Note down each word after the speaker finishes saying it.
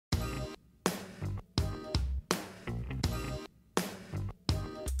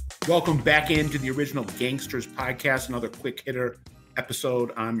Welcome back into the original Gangsters podcast, another quick hitter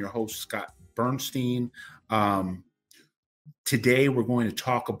episode. I'm your host, Scott Burnstein. Today, we're going to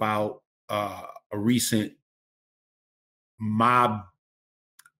talk about a recent mob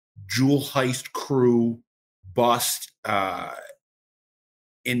jewel heist crew bust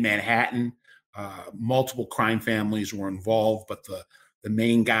in Manhattan. Multiple crime families were involved, but the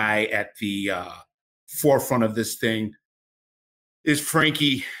main guy at the forefront of this thing is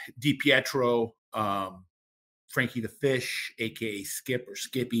Frankie DiPietro, Frankie the Fish, aka Skip or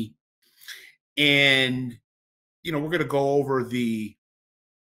Skippy. And, we're going to go over the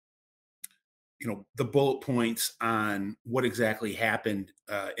bullet points on what exactly happened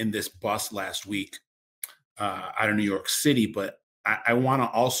in this bust last week out of New York City. But I want to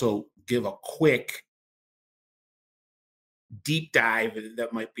also give a quick deep dive.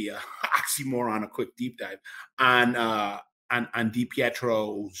 That might be a oxymoron, a quick deep dive on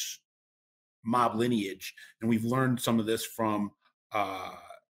DiPietro's mob lineage. And we've learned some of this from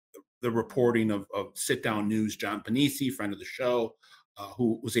the reporting of Sit Down News, John Panisi, friend of the show,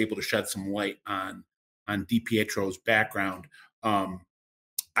 who was able to shed some light on DiPietro's background.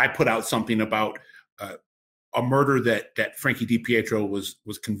 I put out something about a murder that Frankie DiPietro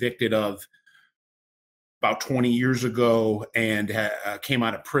was convicted of about 20 years ago and came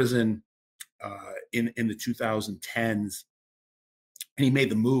out of prison in the 2010s. And he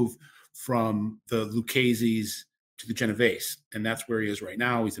made the move from the Lucchese's to the Genovese. And that's where he is right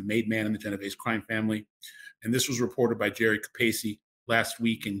now. He's a made man in the Genovese crime family. And this was reported by Jerry Capacey last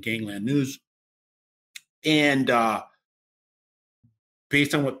week in Gangland News. And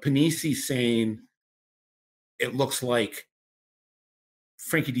based on what Panisi's saying, it looks like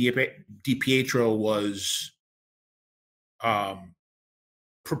Frankie DiPietro was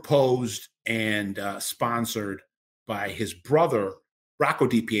proposed and sponsored by his brother,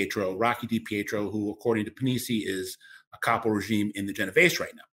 Rocky DiPietro, who, according to Panisi, is a capo regime in the Genovese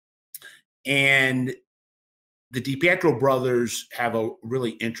right now. And the DiPietro brothers have a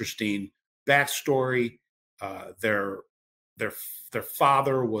really interesting backstory. Their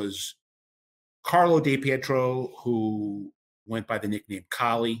father was Carlo DiPietro, who went by the nickname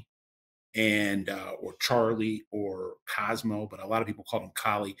Kali, and or Charlie or Cosmo, but a lot of people called him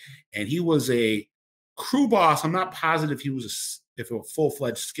Kali. And he was a crew boss. I'm not positive he was if a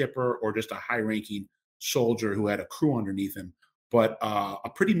full-fledged skipper or just a high-ranking soldier who had a crew underneath him, but a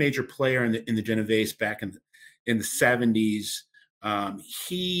pretty major player in the Genovese back in the 70s.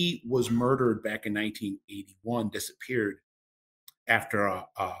 He was murdered back in 1981, disappeared after a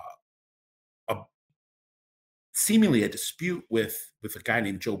seemingly a dispute with a guy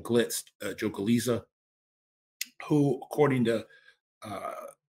named Joe Galizza, who, according to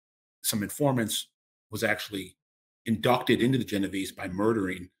some informants, was actually inducted into the Genovese by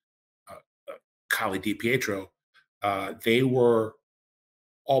murdering Kali DiPietro. They were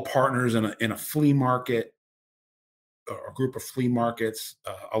all partners in a flea market, a group of flea markets,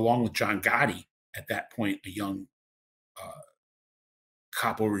 along with John Gotti, at that point a young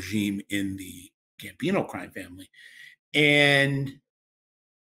capo regime in the Gambino crime family. And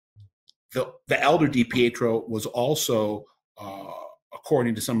the elder DiPietro was also,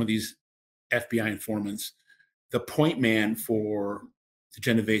 according to some of these FBI informants, the point man for the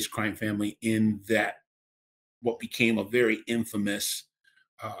Genovese crime family in that what became a very infamous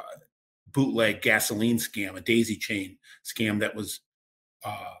bootleg gasoline scam, a daisy chain scam that was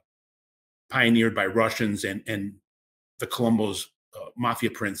pioneered by Russians and the Colombo's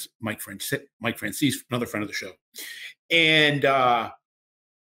Mafia prince, Mike Francis, another friend of the show. And Kali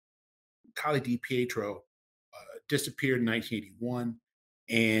DiPietro disappeared in 1981,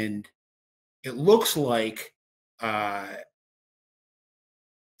 and it looks like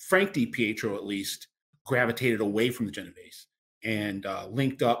Frank DiPietro, at least, gravitated away from the Genovese and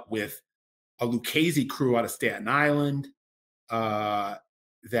linked up with a Lucchese crew out of Staten Island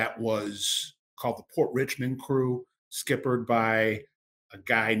that was called the Port Richmond crew, skippered by a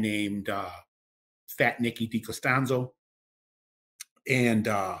guy named Fat Nicky DiCostanzo. And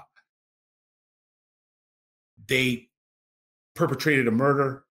they perpetrated a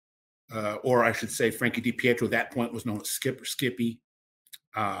murder, or I should say Frankie DiPietro at that point was known as Skip or Skippy,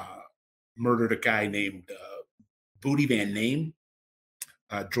 murdered a guy named Booty Van Name,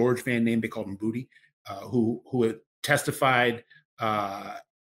 George Van Name, they called him Booty, who had testified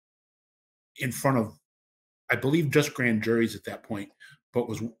in front of, I believe, just grand juries at that point, but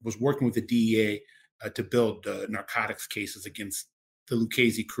was working with the DEA to build narcotics cases against the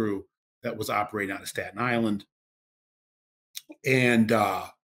Lucchese crew that was operating out of Staten Island. And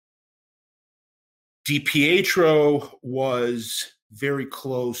DiPietro was very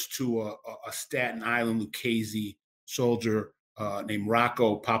close to a Staten Island Lucchese soldier named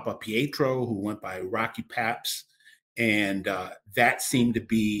Rocco Papa Pietro, who went by Rocky Paps. And that seemed to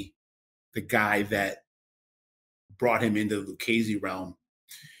be the guy that brought him into the Lucchese realm.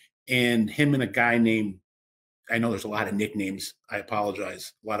 And him and a guy named, I know there's a lot of nicknames. I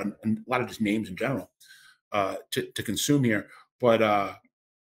apologize. A lot of just names in general to consume here. But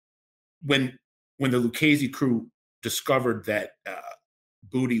when the Lucchese crew discovered that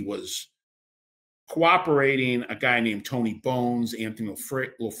Booty was cooperating, a guy named Tony Bones, Anthony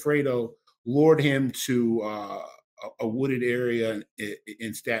Lofredo, lured him to a wooded area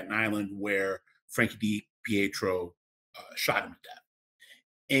in Staten Island where Frankie DiPietro shot him to death.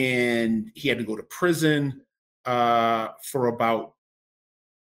 And he had to go to prison for about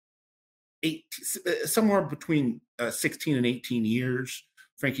somewhere between 16 and 18 years.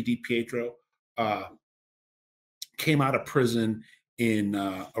 Frankie DiPietro came out of prison in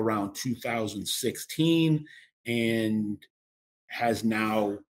around 2016 and has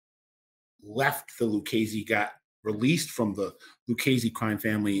now left the Lucchese, got released from the Lucchese crime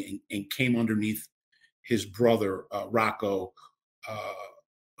family, and came underneath his brother, Rocco,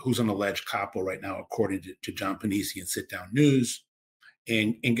 who's an alleged capo right now, according to John Panisi and Sit Down News,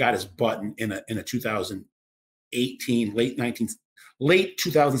 and got his butt in a 2018, late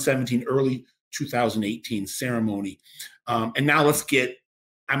 2017, early 2018 ceremony. And now let's get,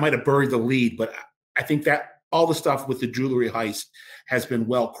 I might have buried the lead, but I think that all the stuff with the jewelry heist has been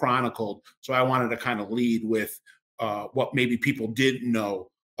well chronicled. So I wanted to kind of lead with what maybe people didn't know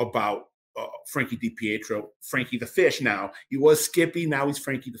about Frankie DiPietro, Frankie the Fish now. He was Skippy, now he's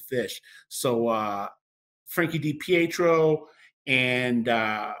Frankie the Fish. So Frankie DiPietro and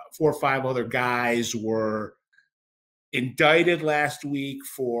 4 or 5 other guys were indicted last week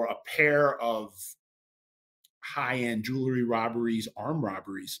for a pair of high-end jewelry robberies, armed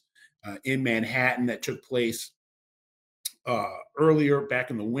robberies in Manhattan that took place earlier back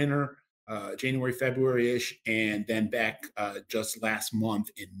in the winter, January, February-ish, and then back just last month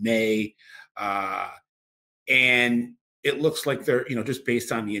in May. And it looks like they're, just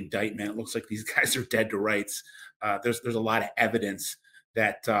based on the indictment, it looks like these guys are dead to rights. There's a lot of evidence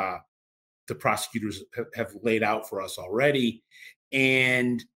that the prosecutors have laid out for us already.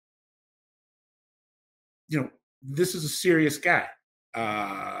 And, this is a serious guy.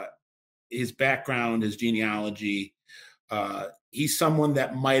 His background, his genealogy, he's someone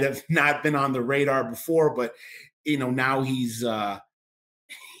that might have not been on the radar before, but now he's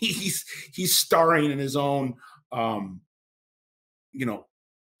starring in his own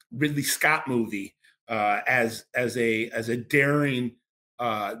Ridley Scott movie as a daring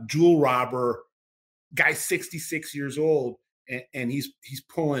jewel robber. Guy's 66 years old, and he's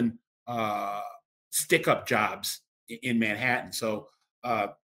pulling stick up jobs in Manhattan. So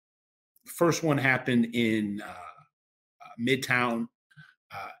first one happened in Midtown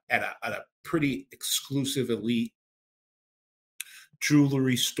at a pretty exclusive elite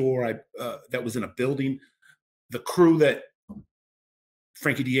jewelry store that was in a building. The crew that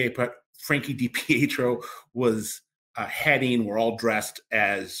Frankie DiPietro was heading were all dressed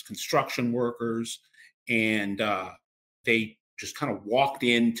as construction workers, and they just kind of walked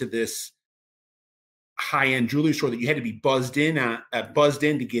into this high-end jewelry store that you had to be buzzed in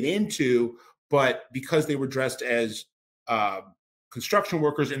to get into. But because they were dressed as construction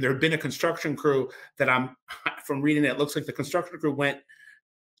workers, and there had been a construction crew that from reading it looks like the construction crew went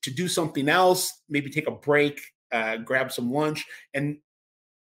to do something else, maybe take a break, grab some lunch, and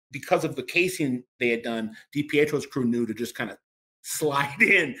because of the casing they had done, DiPietro's crew knew to just kind of slide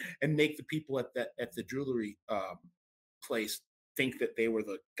in and make the people at the jewelry place think that they were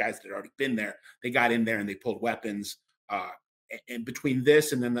the guys that had already been there. They got in there and they pulled weapons. And between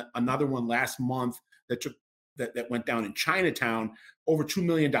this and then another one last month that went down in Chinatown, over $2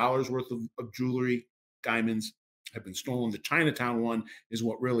 million worth of jewelry, diamonds have been stolen. The Chinatown one is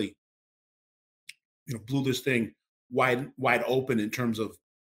what really, blew this thing wide open in terms of,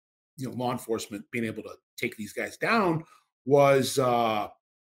 law enforcement being able to take these guys down. Was that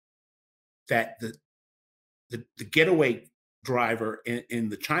the getaway driver in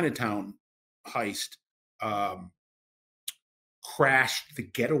the Chinatown heist crashed the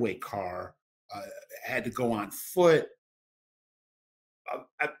getaway car, had to go on foot,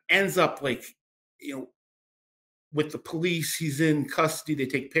 ends up with the police. He's in custody. They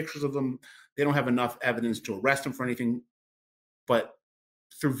take pictures of him. They don't have enough evidence to arrest him for anything, but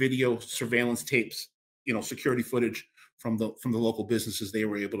through video surveillance tapes, security footage from the local businesses, they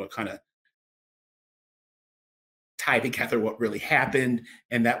were able to kind of tie together what really happened.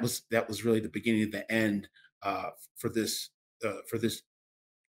 And that was really the beginning of the end for this for this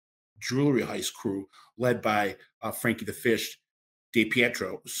jewelry heist crew led by Frankie the Fish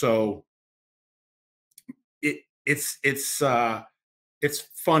DiPietro. So it's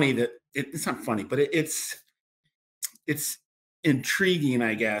funny that it's not funny, but it's intriguing,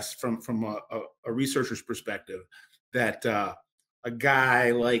 I guess, from a researcher's perspective, that a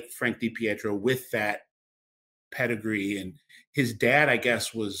guy like Frank DiPietro with that pedigree, and his dad, I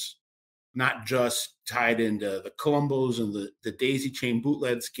guess, was not just tied into the Columbos and the daisy chain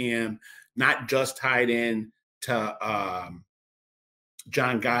bootleg scam, not just tied in to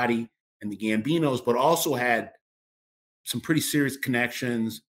John Gotti and the Gambinos, but also had some pretty serious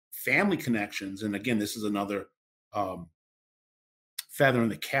connections, family connections. And again, this is another feather in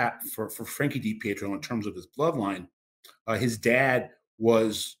the cap for Frankie DiPietro in terms of his bloodline. His dad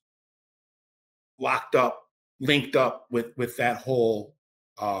was locked up, linked up with that whole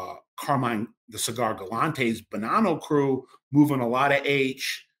Carmine the Cigar Galante's Bonanno crew, moving a lot of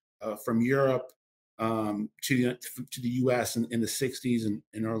H from Europe to the U.S. in the 60s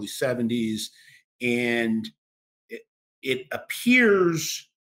and early 70s. And it appears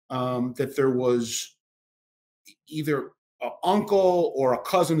that there was either an uncle or a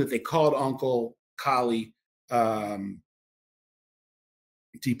cousin that they called Uncle Collie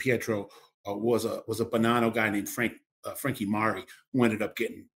DiPietro was a Bonanno guy named Frankie Mari, who ended up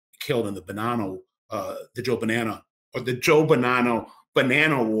getting killed in the Bonanno, the Joe Bonanno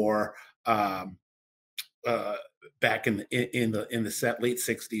Banana War back in the late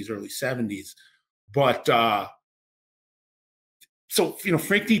 60s, early 70s. But so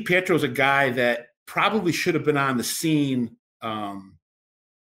Frank DiPietro is a guy that probably should have been on the scene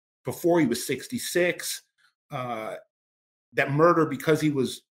before he was 66. That murder, because he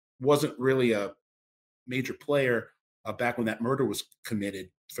wasn't really a major player back when that murder was committed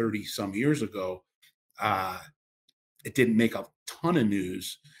 30 some years ago, it didn't make a ton of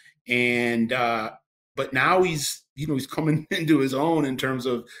news. And but now he's coming into his own in terms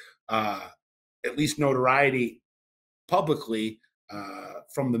of at least notoriety publicly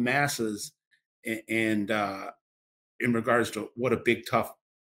from the masses, and in regards to what a big tough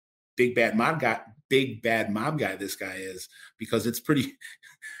big bad mob guy this guy is, because it's pretty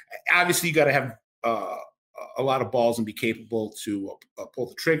obviously you got to have a lot of balls and be capable to pull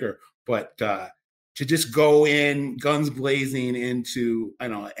the trigger, but to just go in guns blazing into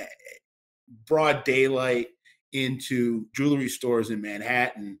broad daylight into jewelry stores in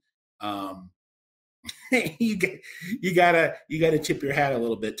Manhattan, you gotta tip your hat a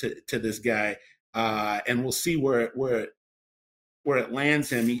little bit to this guy, and we'll see where it lands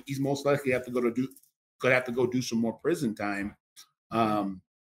him. He's most likely have to go do some more prison time.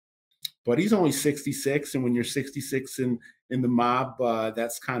 But he's only 66, and when you're 66 in the mob,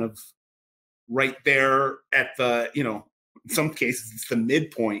 that's kind of right there at the, in some cases it's the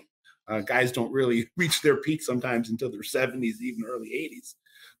midpoint. Guys don't really reach their peak sometimes until their 70s, even early 80s.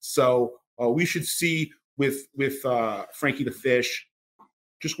 So we should see with Frankie the Fish.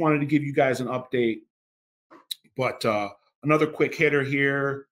 Just wanted to give you guys an update. But another quick hitter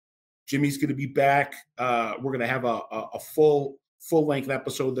here. Jimmy's going to be back. We're going to have a full-length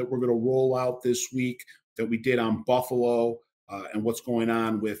episode that we're going to roll out this week that we did on Buffalo and what's going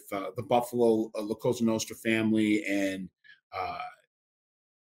on with the Buffalo La Cosa Nostra family, and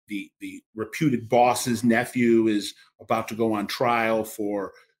the reputed boss's nephew is about to go on trial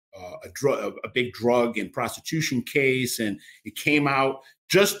for a big drug and prostitution case, and it came out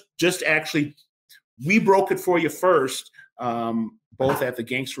just actually. We broke it for you first, both at the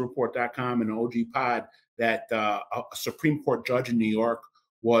gangsterreport.com and OG Pod, that a Supreme Court judge in New York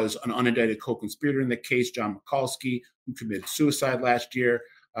was an unindicted co-conspirator in the case, John Mikulski, who committed suicide last year.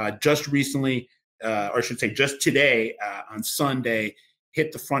 Just recently, or I should say just today, on Sunday,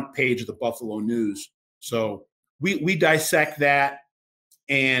 hit the front page of the Buffalo News. So we dissect that,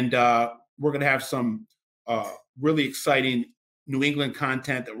 and we're going to have some really exciting New England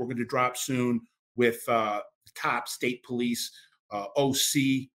content that we're going to drop soon with the top state police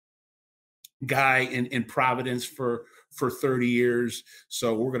OC guy in Providence for 30 years.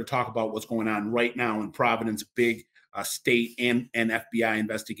 So we're going to talk about what's going on right now in Providence, big state and FBI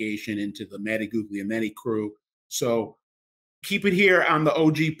investigation into the Matty Guglielmetti crew. So keep it here on the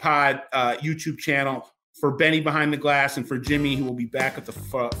OG Pod YouTube channel. For Benny behind the glass and for Jimmy, who will be back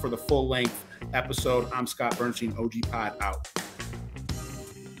for the full-length episode, I'm Scott Burnstein, OG Pod out.